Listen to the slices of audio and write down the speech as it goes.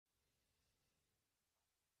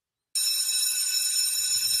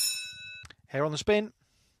Hair on the spin.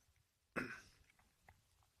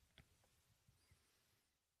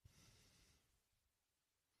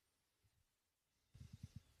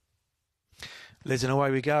 Liz, and away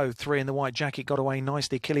we go. 3 in the white jacket got away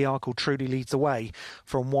nicely. Kiliakul Trudy leads the way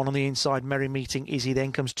from 1 on the inside. Merry Meeting Izzy.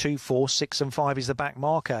 Then comes 2, 4, 6 and 5 is the back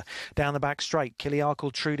marker. Down the back straight,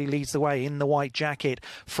 Kiliakul Trudy leads the way in the white jacket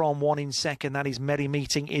from 1 in second. That is Merry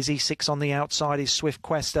Meeting Izzy. 6 on the outside is Swift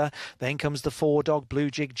Quester. Then comes the 4 dog Blue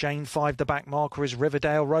Jig Jane. 5 the back marker is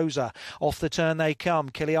Riverdale Rosa. Off the turn they come.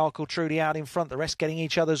 Kiliakul Trudy out in front. The rest getting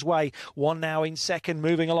each other's way. 1 now in second,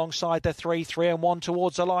 moving alongside the 3. 3 and 1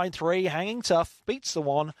 towards the line. 3 hanging tough. Beats the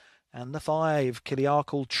 1 and the 5.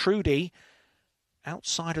 Kiliakul Trudy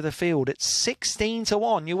outside of the field at 16 to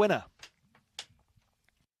 1. Your winner.